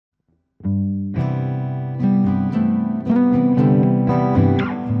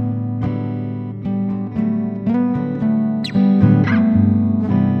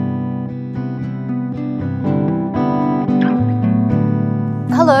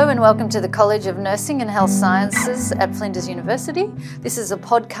Hello and welcome to the College of Nursing and Health Sciences at Flinders University. This is a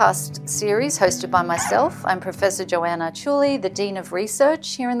podcast series hosted by myself. I'm Professor Joanne Arciuli, the Dean of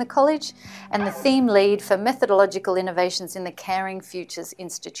Research here in the college and the theme lead for Methodological Innovations in the Caring Futures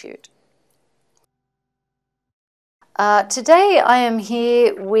Institute. Today I am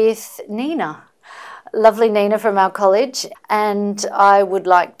here with Nina. Lovely Nina from our college, and I would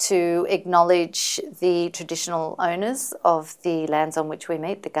like to acknowledge the traditional owners of the lands on which we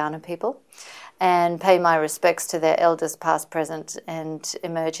meet, the Kaurna people, and pay my respects to their elders past, present and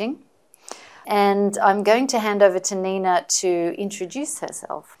emerging. And I'm going to hand over to Nina to introduce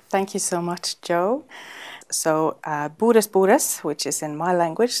herself. Thank you so much, Jo. So, Buras, which is in my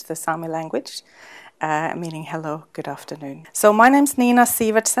language, the Sámi language, meaning hello, good afternoon. So my name's Nina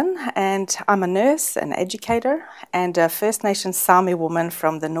Sivertsen, and I'm a nurse, an educator, and a First Nations Sámi woman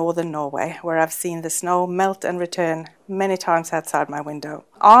from the Northern Norway, where I've seen the snow melt and return many times outside my window.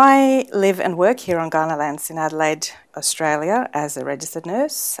 I live and work here on Kaurna lands in Adelaide, Australia, as a registered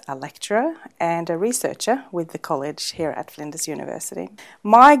nurse, a lecturer, and a researcher with the college here at Flinders University.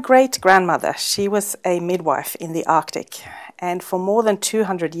 My great-grandmother, she was a midwife in the Arctic, and for more than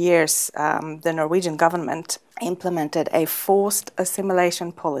 200 years, the Norwegian government implemented a forced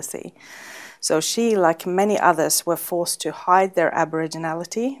assimilation policy. So she, like many others, were forced to hide their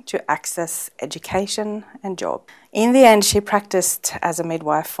Aboriginality to access education and job. In the end, she practiced as a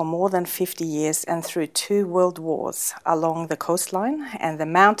midwife for more than 50 years and through 2 world wars along the coastline and the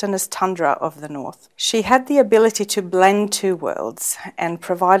mountainous tundra of the north. She had the ability to blend 2 worlds and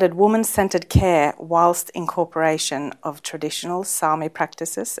provided woman-centered care whilst incorporation of traditional Sámi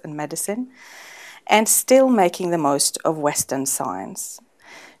practices and medicine, and still making the most of Western science.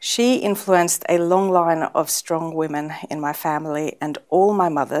 She influenced a long line of strong women in my family, and all my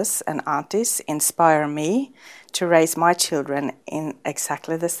mothers and aunties inspire me to raise my children in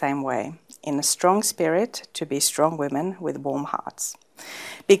exactly the same way, in a strong spirit, to be strong women with warm hearts.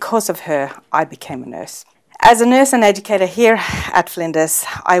 Because of her, I became a nurse. As a nurse and educator here at Flinders,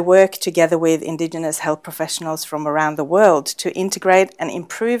 I work together with Indigenous health professionals from around the world to integrate and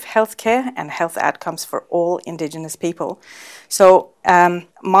improve healthcare and health outcomes for all Indigenous people. So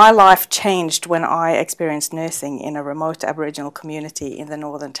my life changed when I experienced nursing in a remote Aboriginal community in the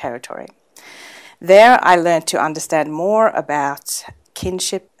Northern Territory. There I learned to understand more about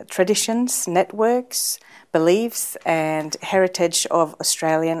kinship traditions, networks, beliefs and heritage of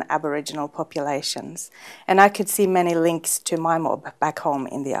Australian Aboriginal populations, and I could see many links to my mob back home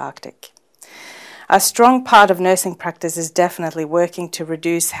in the Arctic. A strong part of nursing practice is definitely working to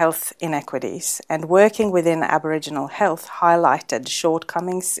reduce health inequities, and working within Aboriginal health highlighted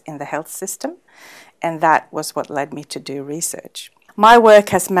shortcomings in the health system, and that was what led me to do research. My work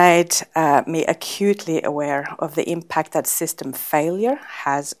has made me acutely aware of the impact that system failure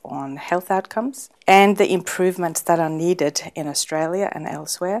has on health outcomes and the improvements that are needed in Australia and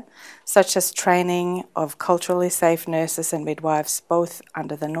elsewhere, such as training of culturally safe nurses and midwives, both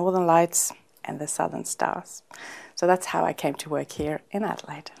under the Northern Lights and the Southern Stars. So that's how I came to work here in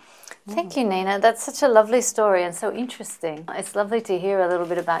Adelaide. Thank you, Nina. That's such a lovely story and so interesting. It's lovely to hear a little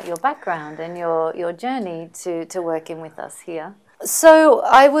bit about your background and your journey to working with us here. So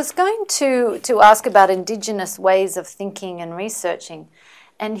I was going to ask about Indigenous ways of thinking and researching.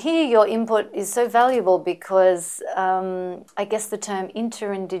 And here your input is so valuable because I guess the term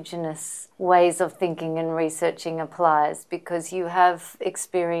inter-Indigenous ways of thinking and researching applies, because you have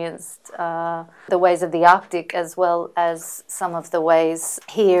experienced the ways of the Arctic as well as some of the ways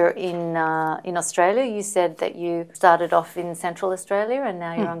here in Australia. You said that you started off in Central Australia and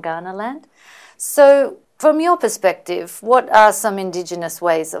now you're on Kaurna land. So from your perspective, what are some Indigenous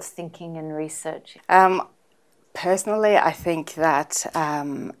ways of thinking and research? Personally, I think that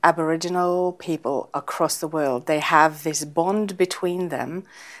Aboriginal people across the world, they have this bond between them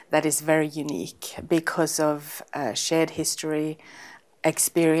that is very unique because of shared history,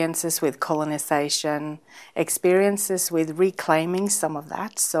 experiences with colonization, experiences with reclaiming some of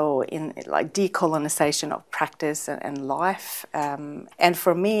that, so in like decolonization of practice and life. And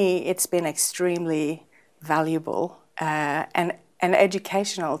for me, it's been extremely valuable and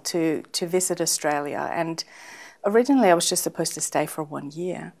educational to visit Australia. And originally I was just supposed to stay for 1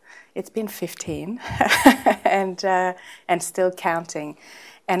 year. It's been 15 and still counting.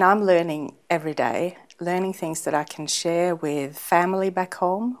 And I'm learning every day, learning things that I can share with family back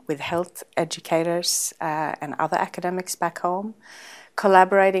home, with health educators and other academics back home,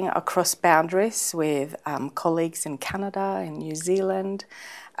 collaborating across boundaries with colleagues in Canada and New Zealand.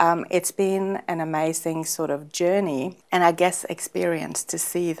 It's been an amazing sort of journey and I guess experience to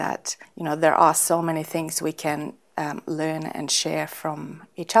see that, you know, there are so many things we can learn and share from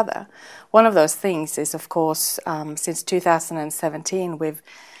each other. One of those things is, of course, since 2017,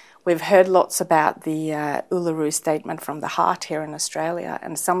 we've heard lots about the Uluru Statement from the Heart here in Australia,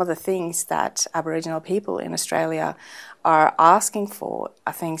 and some of the things that Aboriginal people in Australia are asking for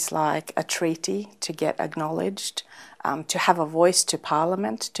are things like a treaty to get acknowledged, to have a voice to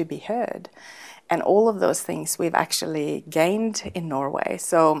Parliament, to be heard. And all of those things we've actually gained in Norway.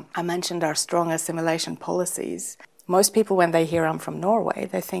 So I mentioned our strong assimilation policies. Most people, when they hear I'm from Norway,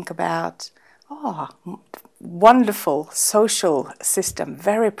 they think about, wonderful social system,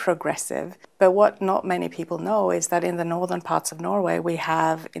 very progressive. But what not many people know is that in the northern parts of Norway, we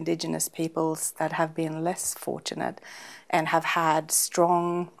have Indigenous peoples that have been less fortunate and have had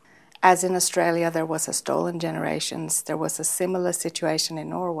strong, as in Australia, there was a stolen generations, there was a similar situation in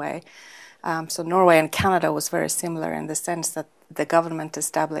Norway. So Norway and Canada was very similar in the sense that the government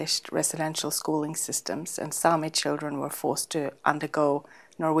established residential schooling systems and Sámi children were forced to undergo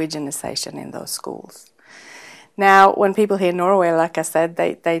Norwegianization in those schools. Now, when people hear Norway, like I said,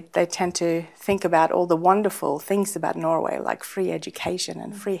 they tend to think about all the wonderful things about Norway, like free education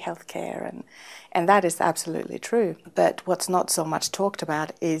and free healthcare, and that is absolutely true. But what's not so much talked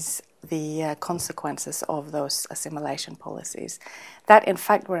about is the consequences of those assimilation policies that, in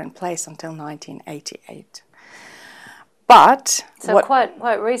fact, were in place until 1988. But so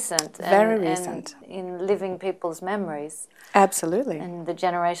quite recent, very recent in living people's memories. Absolutely, and the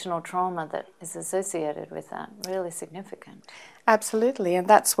generational trauma that is associated with that, really significant. Absolutely, and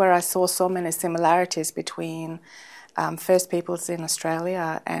that's where I saw so many similarities between First Peoples in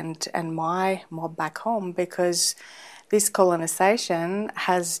Australia and my mob back home, because this colonisation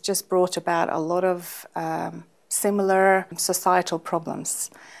has just brought about a lot of similar societal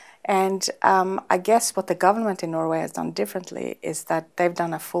problems. And I guess what the government in Norway has done differently is that they've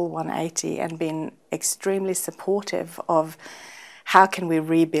done a full 180 and been extremely supportive of how can we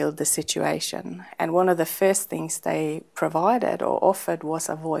rebuild the situation. And one of the first things they provided or offered was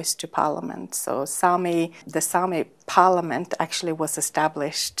a voice to Parliament. So the Sámi Parliament actually was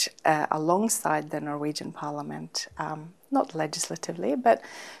established alongside the Norwegian Parliament, not legislatively, but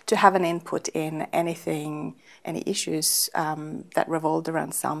to have an input in any issues that revolved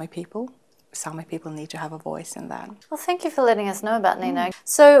around Sámi people. Sámi people need to have a voice in that. Well, thank you for letting us know about Nina.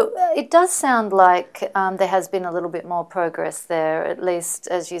 So it does sound like there has been a little bit more progress there, at least,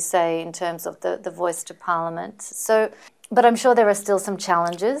 as you say, in terms of the voice to Parliament. So, but I'm sure there are still some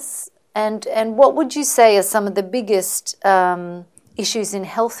challenges. And what would you say are some of the biggest issues in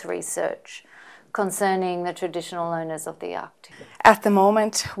health research concerning the traditional owners of the Arctic? At the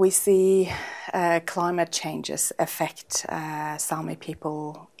moment, we see climate changes affect Sámi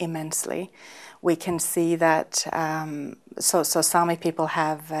people immensely. We can see that, so Sámi people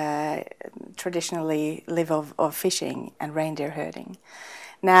have traditionally live of fishing and reindeer herding.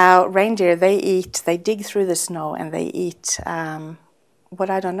 Now, reindeer, they dig through the snow and they eat what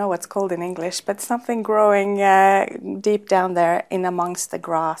I don't know what's called in English, but something growing deep down there in amongst the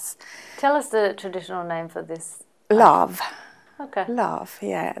grass. Tell us the traditional name for this. Love. Okay. Love,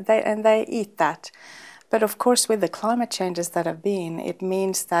 yeah. They eat that. But of course, with the climate changes that have been, it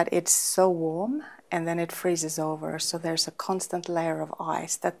means that it's so warm and then it freezes over. So there's a constant layer of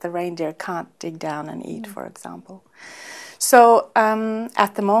ice that the reindeer can't dig down and eat, for example. So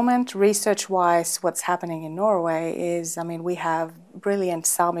at the moment, research-wise, what's happening in Norway is, we have brilliant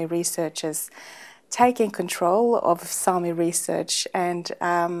Sámi researchers taking control of Sámi research and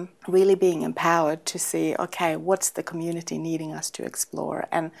really being empowered to see, okay, what's the community needing us to explore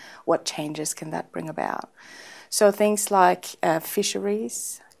and what changes can that bring about. So things like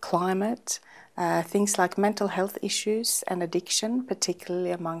fisheries, climate, things like mental health issues and addiction,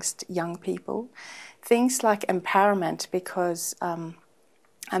 particularly amongst young people. Things like empowerment, because,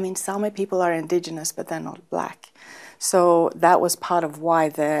 Sámi people are indigenous, but they're not black. So that was part of why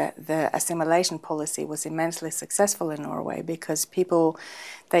the assimilation policy was immensely successful in Norway, because people,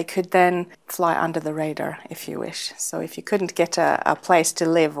 they could then fly under the radar, if you wish. So if you couldn't get a place to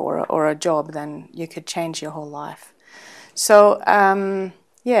live or a job, then you could change your whole life. So,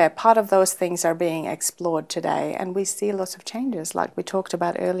 part of those things are being explored today, and we see lots of changes. Like we talked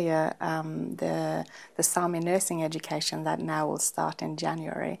about earlier, the Sámi nursing education that now will start in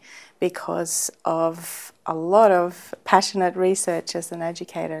January because of a lot of passionate researchers and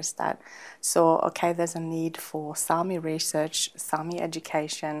educators that saw, okay, there's a need for Sámi research, Sámi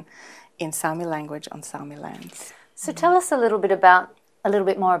education in Sámi language on Sámi lands. So tell us a little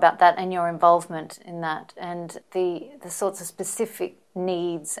bit more about that and your involvement in that and the sorts of specific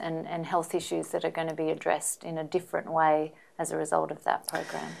needs and health issues that are going to be addressed in a different way as a result of that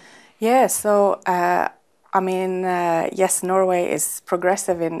program. Yeah, so I mean, yes, Norway is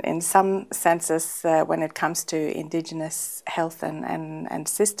progressive in some senses when it comes to Indigenous health and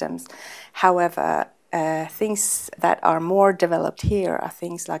systems. However, things that are more developed here are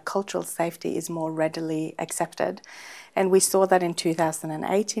things like cultural safety is more readily accepted. And we saw that in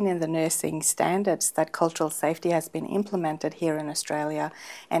 2018 in the nursing standards that cultural safety has been implemented here in Australia,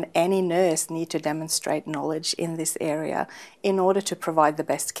 and any nurse need to demonstrate knowledge in this area in order to provide the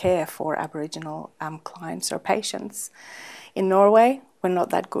best care for Aboriginal clients or patients. In Norway, we're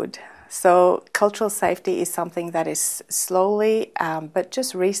not that good. So cultural safety is something that is slowly but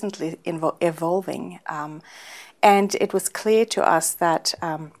just recently evolving. And it was clear to us that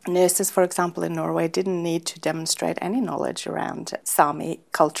nurses, for example, in Norway didn't need to demonstrate any knowledge around Sámi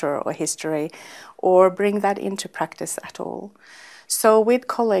culture or history or bring that into practice at all. So with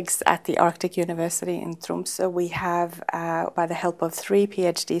colleagues at the Arctic University in Tromsø, we have, by the help of 3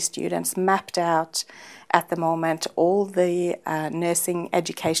 PhD students, mapped out at the moment all the nursing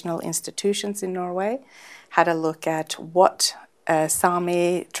educational institutions in Norway, had a look at what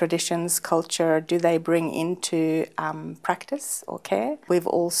Sámi traditions, culture, do they bring into practice or care? We've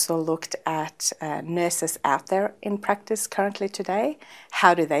also looked at nurses out there in practice currently today.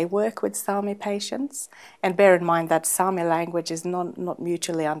 How do they work with Sámi patients? And bear in mind that Sámi language is not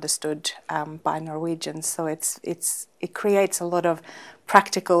mutually understood by Norwegians, so it creates a lot of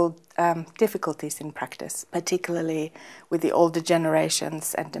practical difficulties in practice, particularly with the older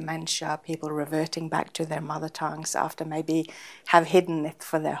generations and dementia, people reverting back to their mother tongues after maybe have hidden it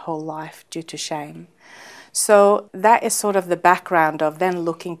for their whole life due to shame. So that is sort of the background of then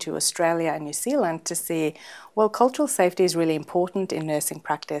looking to Australia and New Zealand to see, well, cultural safety is really important in nursing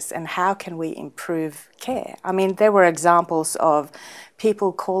practice, and how can we improve care? I mean, there were examples of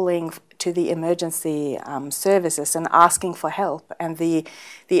people calling to the emergency services and asking for help, and the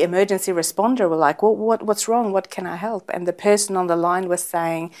emergency responder were like, well, what's wrong? What can I help? And the person on the line was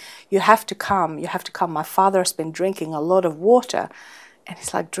saying, you have to come. My father has been drinking a lot of water. And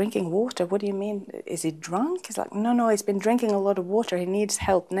he's like, drinking water? What do you mean? Is he drunk? He's like, no, he's been drinking a lot of water. He needs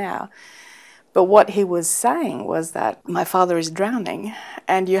help now. But what he was saying was that my father is drowning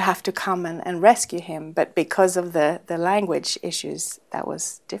and you have to come and rescue him. But because of the language issues, that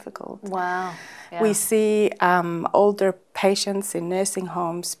was difficult. Wow. Yeah. We see older patients in nursing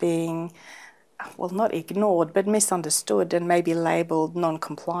homes being, well, not ignored, but misunderstood and maybe labelled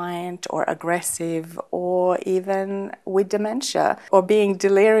non-compliant or aggressive, or even with dementia, or being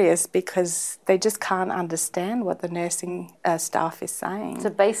delirious because they just can't understand what the nursing staff is saying.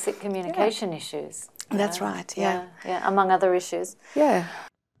 So basic communication issues. That's right, yeah. Yeah, among other issues. Yeah.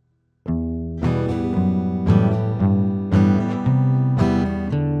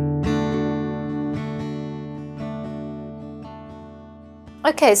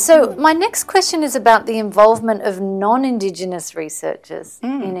 Okay, so my next question is about the involvement of non-Indigenous researchers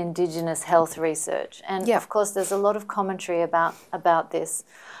in Indigenous health research. And of course, there's a lot of commentary about this,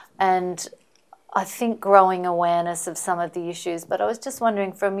 and I think growing awareness of some of the issues. But I was just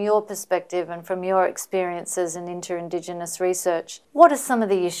wondering, from your perspective and from your experiences in inter-Indigenous research, what are some of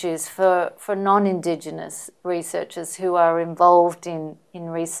the issues for non-Indigenous researchers who are involved in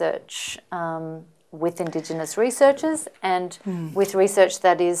research with Indigenous researchers and with research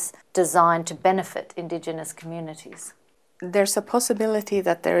that is designed to benefit Indigenous communities? There's a possibility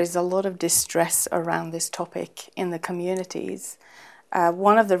that there is a lot of distress around this topic in the communities.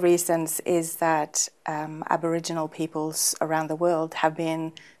 One of the reasons is that Aboriginal peoples around the world have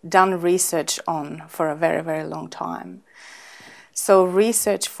been done research on for a very, very long time. So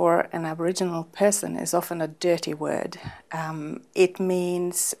research for an Aboriginal person is often a dirty word. It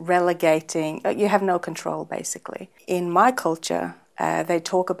means relegating, you have no control basically. In my culture, they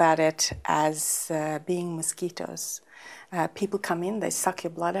talk about it as being mosquitoes. People come in, they suck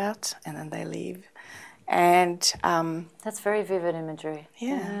your blood out, and then they leave. And that's very vivid imagery.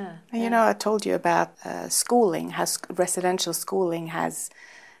 Yeah. You know, I told you about schooling, how residential schooling has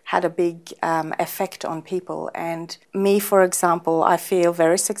had a big effect on people. And me, for example, I feel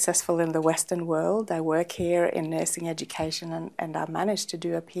very successful in the Western world. I work here in nursing education and I managed to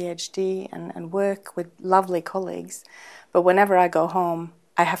do a PhD and work with lovely colleagues. But whenever I go home,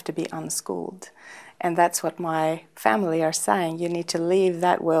 I have to be unschooled. And that's what my family are saying. You need to leave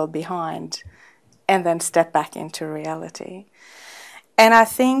that world behind and then step back into reality. And I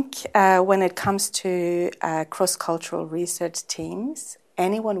think when it comes to cross-cultural research teams,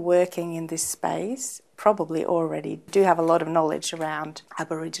 anyone working in this space probably already do have a lot of knowledge around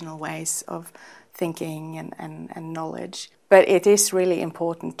Aboriginal ways of thinking and knowledge. But it is really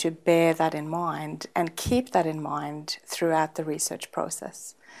important to bear that in mind and keep that in mind throughout the research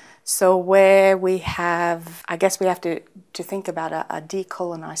process. So where we have, I guess we have to think about a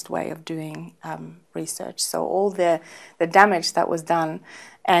decolonized way of doing research. So all the damage that was done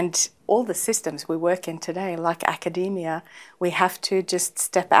and all the systems we work in today, like academia, we have to just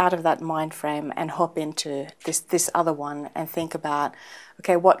step out of that mind frame and hop into this other one and think about,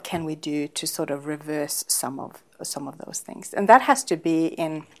 okay, what can we do to sort of reverse some of those things? And that has to be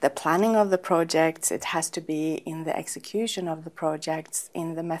in the planning of the projects, it has to be in the execution of the projects,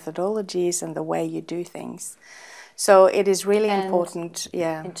 in the methodologies and the way you do things. So it is really important,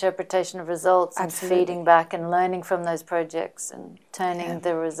 interpretation of results. Absolutely. And feeding back and learning from those projects and turning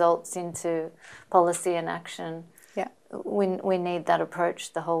the results into policy and action. Yeah. We need that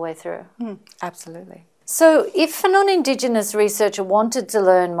approach the whole way through. Absolutely. So if a non-Indigenous researcher wanted to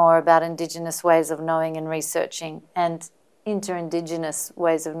learn more about Indigenous ways of knowing and researching and inter-Indigenous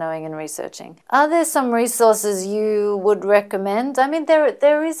ways of knowing and researching, are there some resources you would recommend? I mean,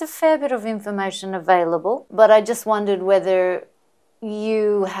 there is a fair bit of information available, but I just wondered whether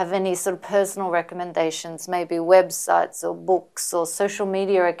you have any sort of personal recommendations, maybe websites or books or social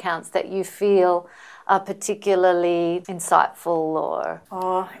media accounts that you feel are particularly insightful or...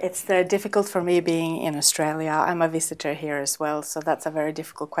 Oh, it's difficult for me being in Australia. I'm a visitor here as well, so that's a very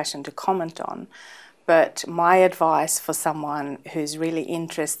difficult question to comment on. But my advice for someone who's really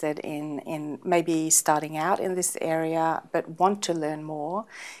interested in maybe starting out in this area but want to learn more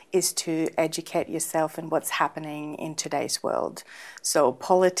is to educate yourself in what's happening in today's world. So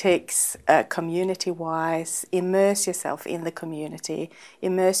politics, community-wise, immerse yourself in the community,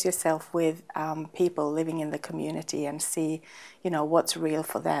 immerse yourself with people living in the community and see, what's real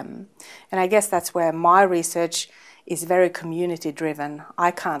for them. And I guess that's where my research is very community driven.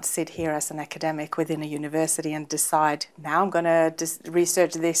 I can't sit here as an academic within a university and decide now I'm going to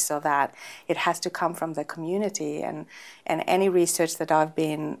research this or that. It has to come from the community, and any research that I've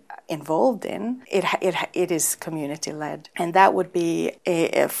been involved in, it is community led. And that would be,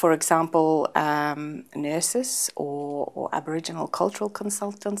 for example, nurses or Aboriginal cultural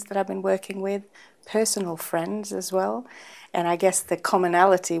consultants that I've been working with, personal friends as well. And I guess the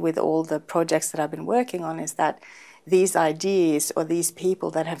commonality with all the projects that I've been working on is that these ideas or these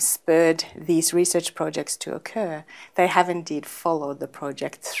people that have spurred these research projects to occur, they have indeed followed the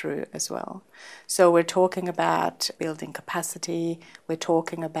project through as well. So we're talking about building capacity, we're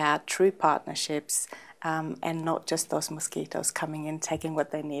talking about true partnerships, and not just those mosquitoes coming in, taking what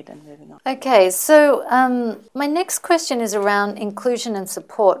they need and moving on. Okay, so my next question is around inclusion and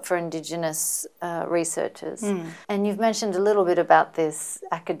support for Indigenous researchers. And you've mentioned a little bit about this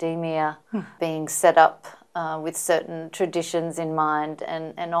academia being set up with certain traditions in mind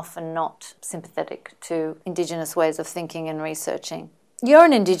and often not sympathetic to Indigenous ways of thinking and researching. You're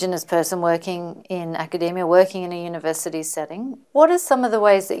an Indigenous person working in academia, working in a university setting. What are some of the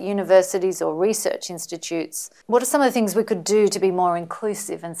ways that universities or research institutes, what are some of the things we could do to be more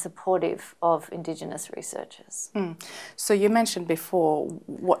inclusive and supportive of Indigenous researchers? So you mentioned before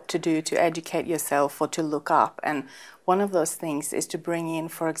what to do to educate yourself or to look up, and one of those things is to bring in,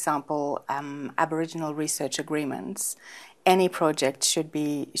 for example, Aboriginal research agreements. Any project should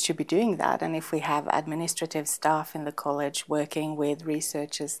be doing that, and if we have administrative staff in the college working with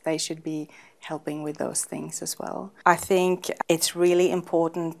researchers, they should be helping with those things as well. I think it's really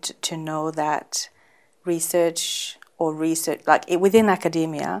important to know that research, like within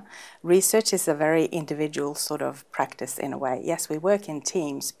academia, research is a very individual sort of practice in a way. Yes, we work in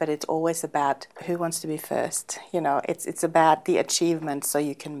teams, but it's always about who wants to be first. It's about the achievement so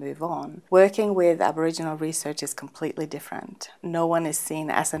you can move on. Working with Aboriginal research is completely different. No one is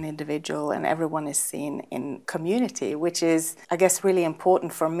seen as an individual and everyone is seen in community, which is, I guess, really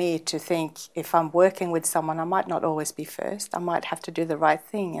important for me to think if I'm working with someone, I might not always be first. I might have to do the right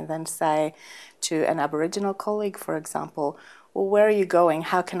thing and then say to an Aboriginal colleague, for example, well, where are you going?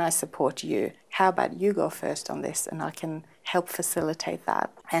 How can I support you? How about you go first on this and I can help facilitate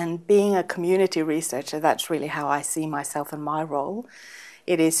that? And being a community researcher, that's really how I see myself and my role.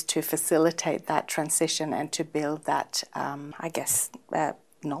 It is to facilitate that transition and to build that,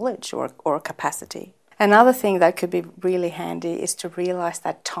 knowledge or capacity. Another thing that could be really handy is to realize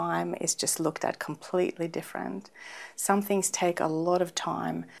that time is just looked at completely different. Some things take a lot of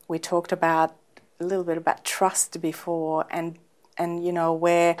time. We talked about a little bit about trust before, and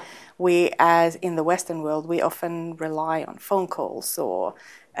where we, as in the Western world, we often rely on phone calls or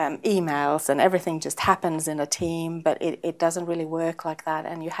emails, and everything just happens in a team, but it doesn't really work like that,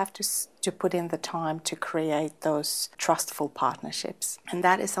 and you have to put in the time to create those trustful partnerships, and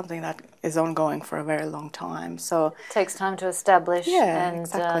that is something that is ongoing for a very long time. So it takes time to establish, and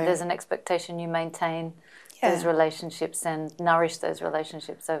exactly. There's an expectation you maintain those relationships and nourish those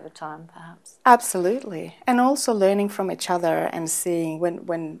relationships over time, perhaps. Absolutely. And also learning from each other and seeing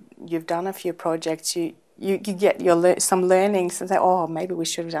when you've done a few projects, you get some learnings and say, oh, maybe we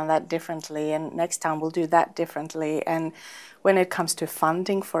should have done that differently, and next time we'll do that differently. And when it comes to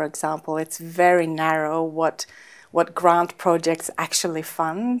funding, for example, it's very narrow what grant projects actually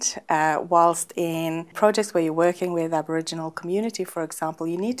fund, whilst in projects where you're working with Aboriginal community, for example,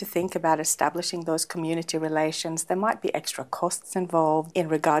 you need to think about establishing those community relations. There might be extra costs involved in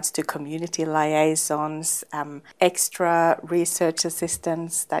regards to community liaisons, extra research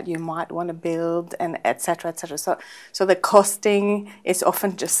assistants that you might want to build, and et cetera, et cetera. So the costing is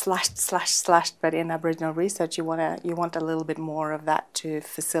often just slashed, but in Aboriginal research you want a little bit more of that to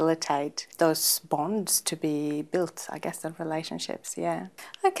facilitate those bonds to be built, I guess, and relationships, yeah.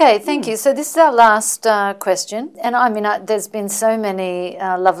 Okay, thank you. So this is our last question. And I mean, there's been so many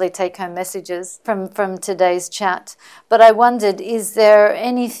lovely take-home messages from today's chat. But I wondered, is there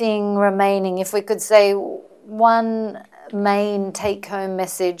anything remaining, if we could say one main take-home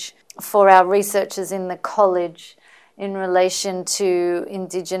message for our researchers in the college in relation to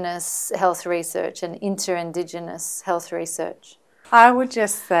Indigenous health research and inter-Indigenous health research? I would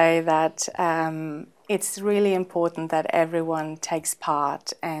just say that it's really important that everyone takes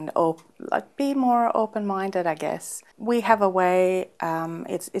part and be more open-minded, I guess. We have a way,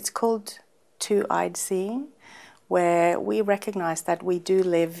 it's called two-eyed seeing, where we recognize that we do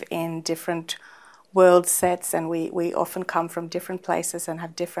live in different world sets, and we often come from different places and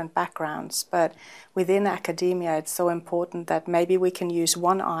have different backgrounds. But within academia, it's so important that maybe we can use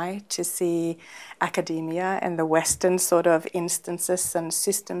one eye to see academia and the Western sort of instances and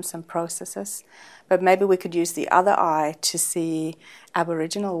systems and processes. But maybe we could use the other eye to see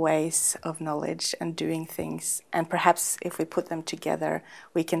Aboriginal ways of knowledge and doing things. And perhaps if we put them together,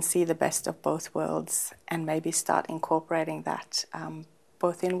 we can see the best of both worlds and maybe start incorporating that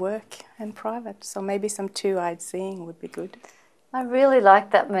both in work and private. So maybe some two-eyed seeing would be good. I really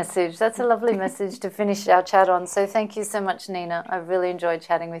like that message. That's a lovely message to finish our chat on. So thank you so much, Nina. I really enjoyed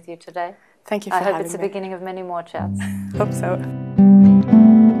chatting with you today. Thank you for having me. I hope it's the beginning of many more chats. Hope so.